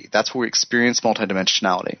multidimensionality. That's where we experience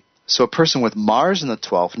multidimensionality. So a person with Mars in the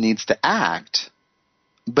 12th needs to act,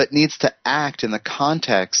 but needs to act in the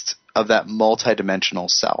context of that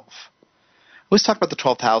multidimensional self. I always talk about the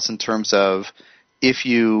 12th house in terms of, if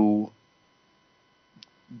you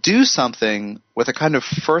do something with a kind of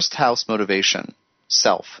first house motivation,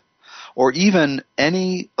 self, or even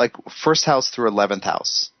any like first house through 11th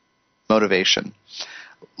house motivation,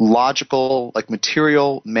 logical, like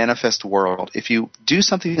material, manifest world, if you do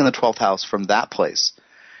something in the 12th house from that place,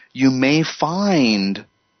 you may find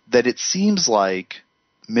that it seems like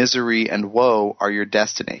misery and woe are your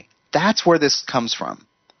destiny. That's where this comes from.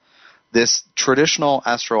 This traditional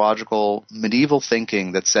astrological medieval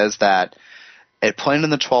thinking that says that a planet in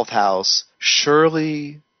the 12th house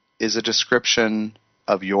surely is a description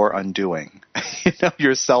of your undoing,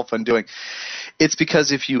 your self-undoing. It's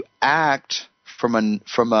because if you act from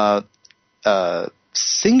a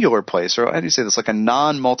singular place, or how do you say this, like a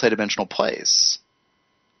non-multidimensional place,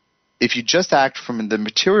 if you just act from the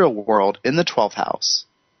material world in the 12th house,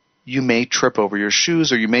 you may trip over your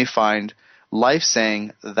shoes, or you may find life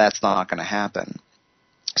saying that's not going to happen.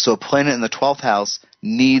 So a planet in the 12th house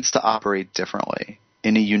needs to operate differently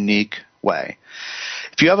in a unique way.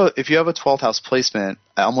 If you have a 12th house placement,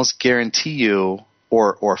 I almost guarantee you,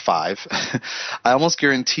 or 5, I almost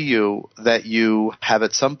guarantee you that you have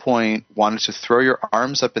at some point wanted to throw your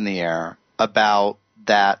arms up in the air about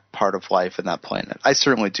that part of life in that planet. I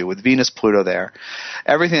certainly do, with Venus, Pluto there.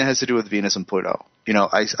 Everything that has to do with Venus and Pluto.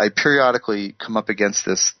 I periodically come up against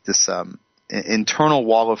this internal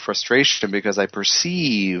wall of frustration because I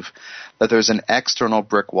perceive that there's an external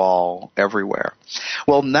brick wall everywhere.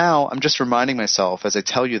 Well, now I'm just reminding myself as I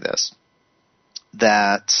tell you this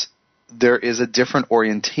that there is a different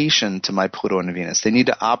orientation to my Pluto and Venus. They need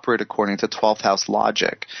to operate according to 12th house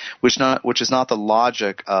logic, which is not the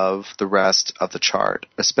logic of the rest of the chart,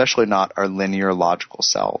 especially not our linear logical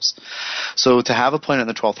selves. So to have a planet in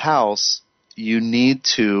the 12th house, you need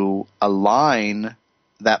to align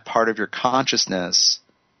that part of your consciousness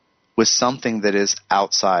with something that is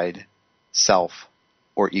outside self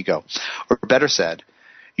or ego. Or better said,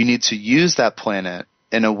 you need to use that planet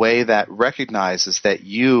in a way that recognizes that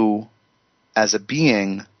you as a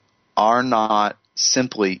being are not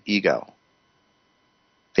simply ego.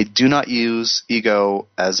 I do not use ego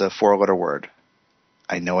as a 4-letter word.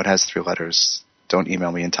 I know it has 3 letters. Don't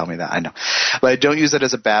email me and tell me that. I know. But I don't use it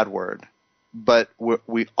as a bad word. But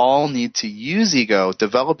we all need to use ego,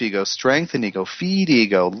 develop ego, strengthen ego, feed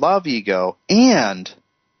ego, love ego,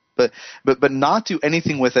 but not do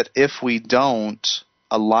anything with it if we don't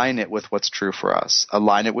align it with what's true for us.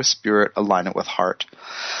 Align it with spirit, align it with heart.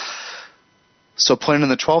 So planet in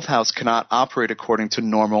the 12th house cannot operate according to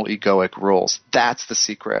normal egoic rules. That's the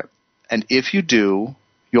secret. And if you do,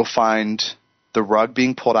 you'll find the rug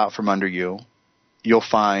being pulled out from under you, you'll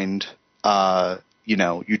find,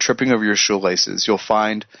 you tripping over your shoelaces. You'll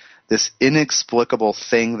find this inexplicable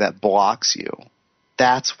thing that blocks you.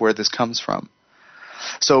 That's where this comes from.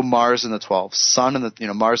 So Mars in the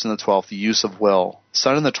 12th, Mars in the 12th, the use of will.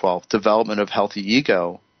 Sun in the 12th, development of healthy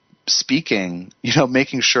ego. Speaking,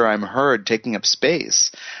 making sure I'm heard, taking up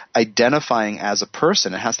space, identifying as a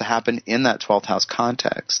person. It has to happen in that 12th house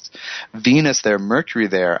context. Venus there, Mercury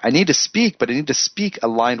there. I need to speak, but I need to speak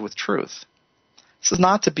aligned with truth. This is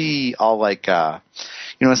not to be all like,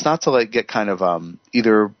 it's not to like get kind of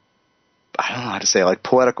either, I don't know how to say, like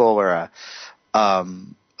poetical or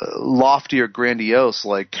lofty or grandiose,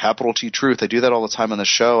 like capital T truth. I do that all the time on the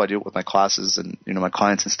show. I do it with my classes and my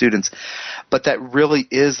clients and students. But that really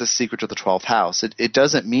is the secret to the 12th house. It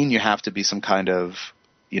doesn't mean you have to be some kind of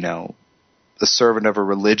a servant of a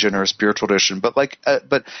religion or a spiritual tradition. But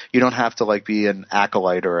but you don't have to like be an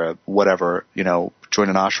acolyte or a whatever. Join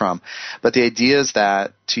an ashram. But the idea is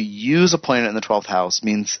that to use a planet in the 12th house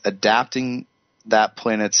means adapting that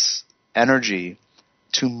planet's energy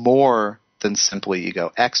to more than simply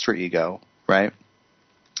ego, extra ego, right?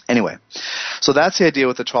 Anyway, so that's the idea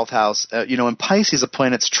with the 12th house. In Pisces, a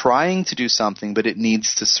planet's trying to do something, but it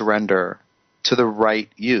needs to surrender to the right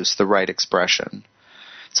use, the right expression.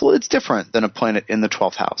 So it's different than a planet in the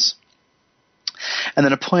 12th house. And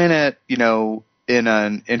then a planet, in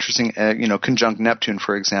an interesting, conjunct Neptune,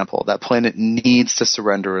 for example, that planet needs to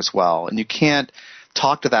surrender as well. And you can't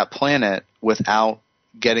talk to that planet without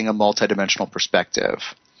getting a multidimensional perspective.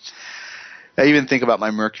 I even think about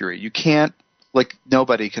my Mercury. You can't,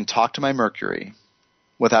 nobody can talk to my Mercury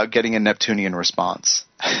without getting a Neptunian response.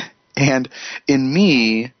 And in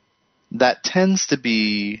me, that tends to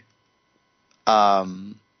be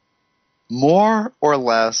more or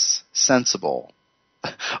less sensible,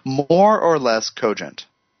 more or less cogent,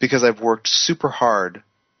 because I've worked super hard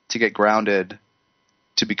to get grounded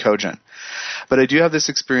to be cogent. But I do have this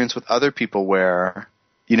experience with other people where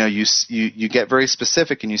you get very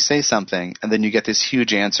specific and you say something, and then you get this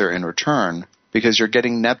huge answer in return because you're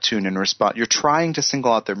getting Neptune in response. You're trying to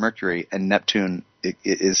single out their Mercury, and Neptune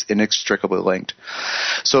is inextricably linked.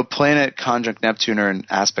 So a planet conjunct Neptune or an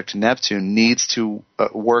aspect to Neptune needs to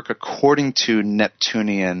work according to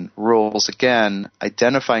Neptunian rules. Again,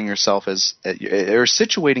 identifying yourself as or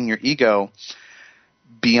situating your ego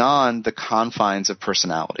beyond the confines of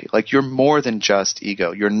personality. Like you're more than just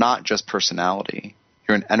ego. You're not just personality.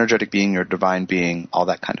 You're an energetic being, you're a divine being, all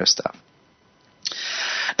that kind of stuff.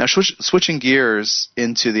 Now, switching gears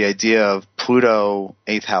into the idea of Pluto,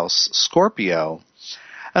 8th house Scorpio,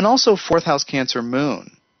 and also 4th house Cancer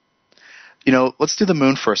moon. Let's do the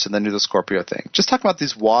moon first and then do the Scorpio thing. Just talk about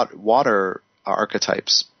these water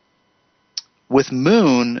archetypes. With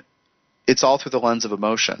moon, it's all through the lens of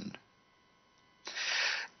emotion.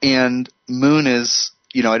 And moon is,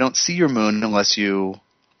 I don't see your moon unless you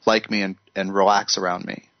like me and relax around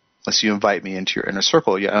me, unless you invite me into your inner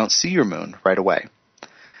circle. I don't see your moon right away.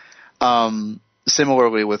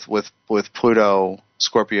 Similarly with Pluto,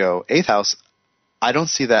 Scorpio, 8th house, I don't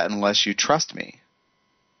see that unless you trust me.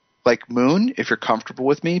 Like moon, if you're comfortable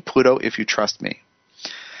with me, Pluto, if you trust me.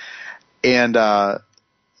 And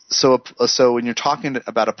so when you're talking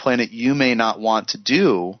about a planet you may not want to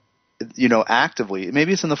do, actively,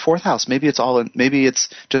 maybe it's in the 4th house, maybe it's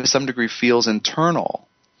to some degree feels internal.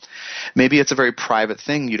 Maybe it's a very private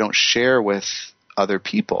thing you don't share with other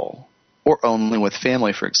people or only with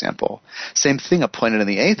family, for example. Same thing, a planet in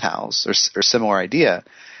the 8th house or similar idea.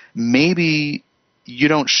 Maybe you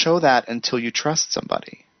don't show that until you trust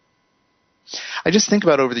somebody. I just think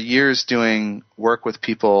about over the years doing work with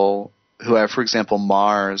people who have, for example,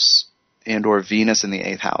 Mars and or Venus in the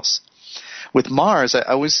 8th house. With Mars, I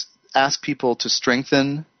always ask people to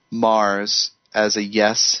strengthen Mars as a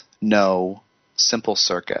yes-no simple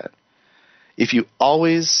circuit. If you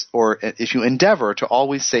endeavor to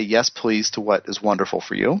always say yes, please to what is wonderful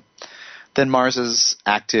for you, then Mars is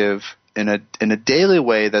active in a daily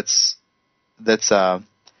way that's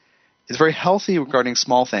very healthy regarding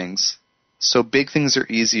small things. So big things are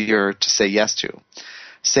easier to say yes to.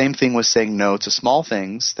 Same thing with saying no to small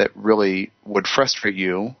things that really would frustrate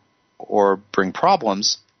you or bring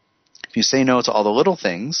problems. If you say no to all the little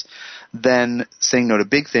things, then saying no to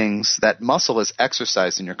big things, that muscle is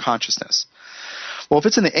exercised in your consciousness. Well, if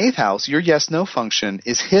it's in the 8th house, your yes-no function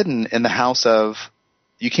is hidden in the house of,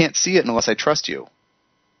 you can't see it unless I trust you.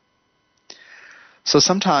 So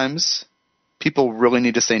sometimes people really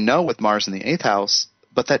need to say no with Mars in the 8th house,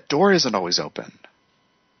 but that door isn't always open.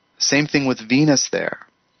 Same thing with Venus there.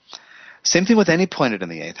 Same thing with any planet in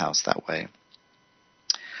the 8th house that way.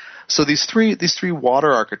 So these three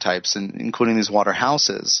water archetypes, including these water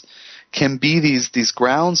houses, can be these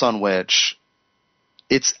grounds on which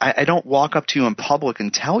I don't walk up to you in public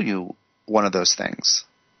and tell you one of those things.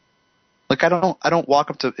 Like I don't walk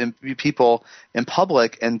up to people in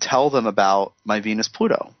public and tell them about my Venus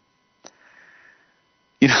Pluto.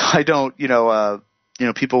 I don't.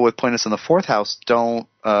 People with planets in the fourth house don't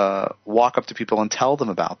walk up to people and tell them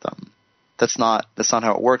about them. That's not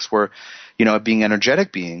how it works. We're, being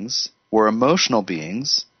energetic beings, we're emotional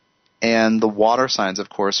beings, and the water signs, of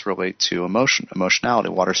course, relate to emotionality.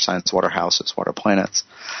 Water signs, water houses, water planets.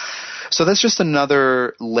 So that's just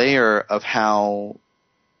another layer of how,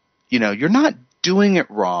 you're not doing it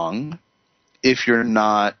wrong if you're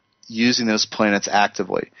not using those planets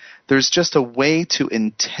actively. There's just a way to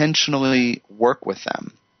intentionally work with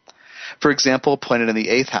them. For example, a planet in the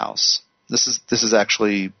 8th house. This is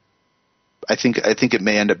actually, I think it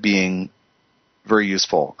may end up being very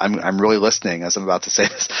useful. I'm really listening as I'm about to say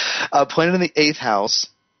this. A planet in the 8th house,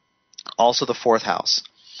 also the 4th house.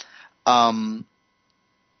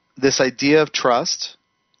 This idea of trust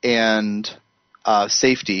and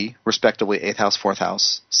safety, respectively, 8th house, 4th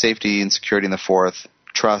house. Safety and security in the 4th.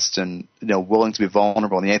 Trust and willing to be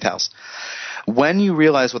vulnerable in the 8th house. When you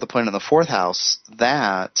realize with the planet in the 4th house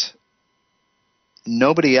that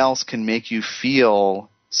nobody else can make you feel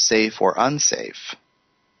safe or unsafe,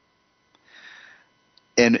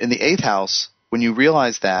 and in the 8th house, when you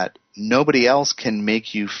realize that nobody else can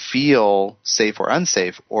make you feel safe or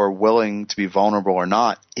unsafe or willing to be vulnerable or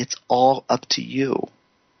not, it's all up to you.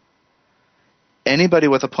 Anybody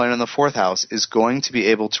with a planet in the 4th house is going to be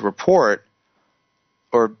able to report,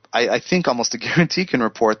 or I think almost a guarantee can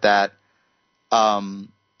report that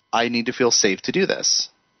I need to feel safe to do this.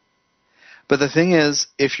 But the thing is,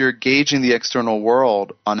 if you're gauging the external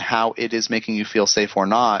world on how it is making you feel safe or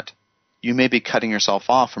not, you may be cutting yourself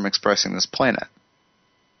off from expressing this planet.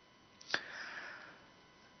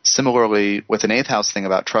 Similarly, with an 8th house thing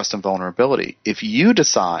about trust and vulnerability, if you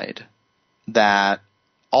decide that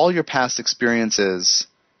all your past experiences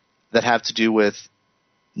that have to do with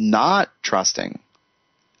not trusting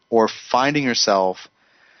or finding yourself,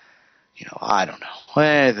 I don't know,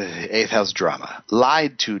 the 8th house drama,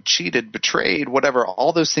 lied to, cheated, betrayed, whatever,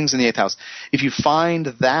 all those things in the 8th house. If you find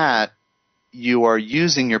that you are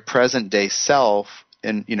using your present day self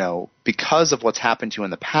and, because of what's happened to you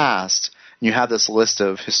in the past, and you have this list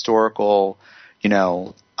of historical,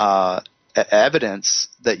 evidence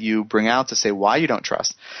that you bring out to say why you don't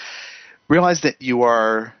trust, realize that you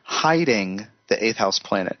are hiding the 8th house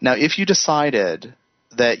planet. Now, if you decided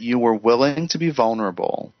that you were willing to be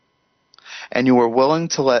vulnerable and you were willing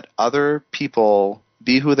to let other people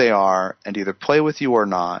be who they are and either play with you or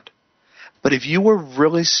not, but if you were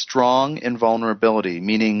really strong in vulnerability,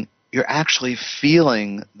 meaning you're actually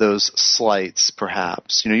feeling those slights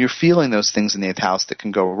perhaps, you're feeling those things in the 8th house that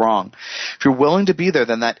can go wrong. If you're willing to be there,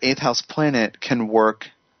 then that 8th house planet can work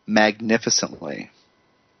magnificently.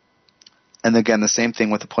 And again, the same thing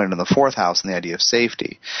with the planet in the 4th house and the idea of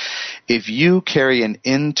safety. If you carry an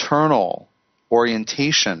internal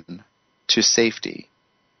orientation to safety,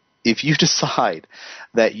 if you decide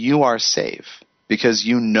that you are safe because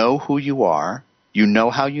you know who you are, you know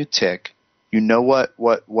how you tick, you know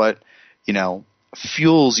what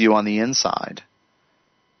fuels you on the inside,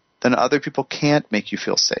 then other people can't make you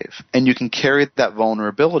feel safe. And you can carry that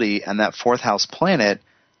vulnerability, and that 4th house planet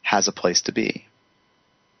has a place to be.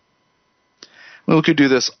 We could do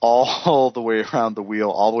this all the way around the wheel,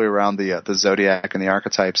 all the way around the zodiac and the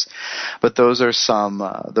archetypes, but those are some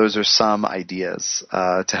ideas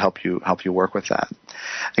to help you work with that.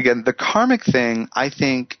 Again, the karmic thing, I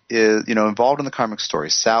think, is involved in the karmic story.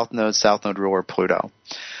 South Node ruler Pluto.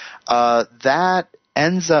 That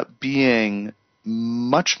ends up being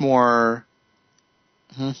much more,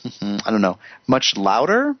 much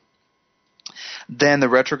louder than the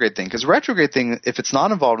retrograde thing. Because retrograde thing, if it's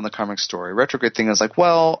not involved in the karmic story, retrograde thing is like,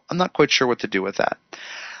 well, I'm not quite sure what to do with that.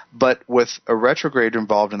 But with a retrograde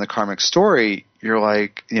involved in the karmic story, you're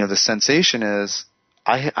like, the sensation is,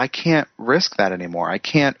 I can't risk that anymore. I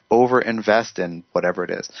can't over-invest in whatever it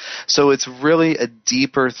is. So it's really a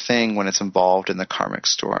deeper thing when it's involved in the karmic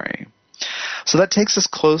story. So that takes us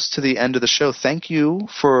close to the end of the show. Thank you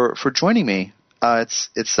for joining me.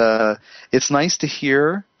 It's nice to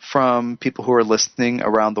hear from people who are listening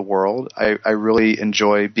around the world. I really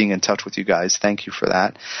enjoy being in touch with you guys. Thank you for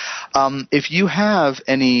that. If you have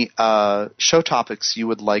any show topics you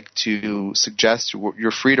would like to suggest,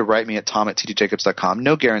 you're free to write me at tom@tdjacobs.com.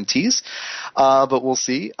 No guarantees, but we'll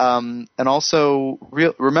see. And also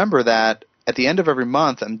remember that at the end of every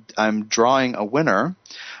month, I'm drawing a winner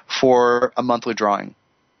for a monthly drawing.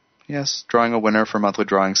 Yes, drawing a winner for monthly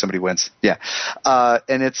drawing. Somebody wins. Yeah.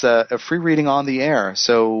 And it's a free reading on the air.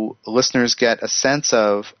 So listeners get a sense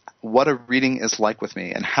of what a reading is like with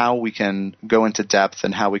me and how we can go into depth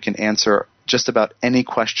and how we can answer just about any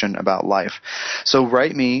question about life. So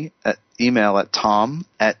write me at email at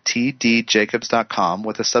tom@tdjacobs.com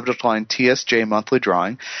with the subject line TSJ Monthly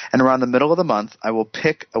Drawing. And around the middle of the month, I will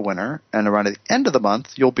pick a winner. And around the end of the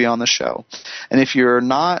month, you'll be on the show. And if you're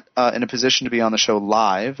not in a position to be on the show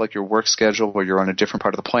live, like your work schedule or you're on a different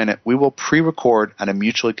part of the planet, we will pre-record at a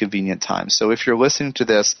mutually convenient time. So if you're listening to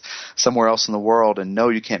this somewhere else in the world and know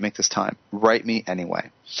you can't make this time, write me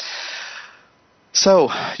anyway.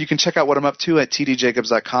 So you can check out what I'm up to at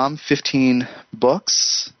tdjacobs.com. 15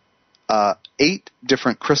 books, 8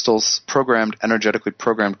 different crystals, energetically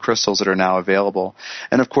programmed crystals that are now available.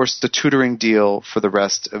 And, of course, the tutoring deal for the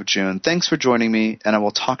rest of June. Thanks for joining me, and I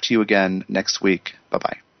will talk to you again next week.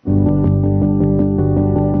 Bye-bye.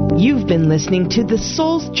 You've been listening to The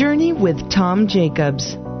Soul's Journey with Tom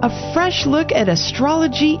Jacobs, a fresh look at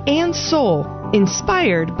astrology and soul,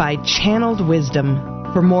 inspired by channeled wisdom.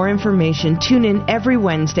 For more information, tune in every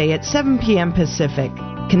Wednesday at 7 p.m. Pacific.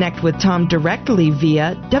 Connect with Tom directly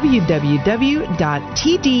via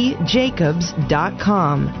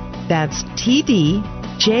www.tdjacobs.com. That's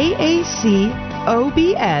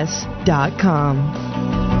tdjacobs.com.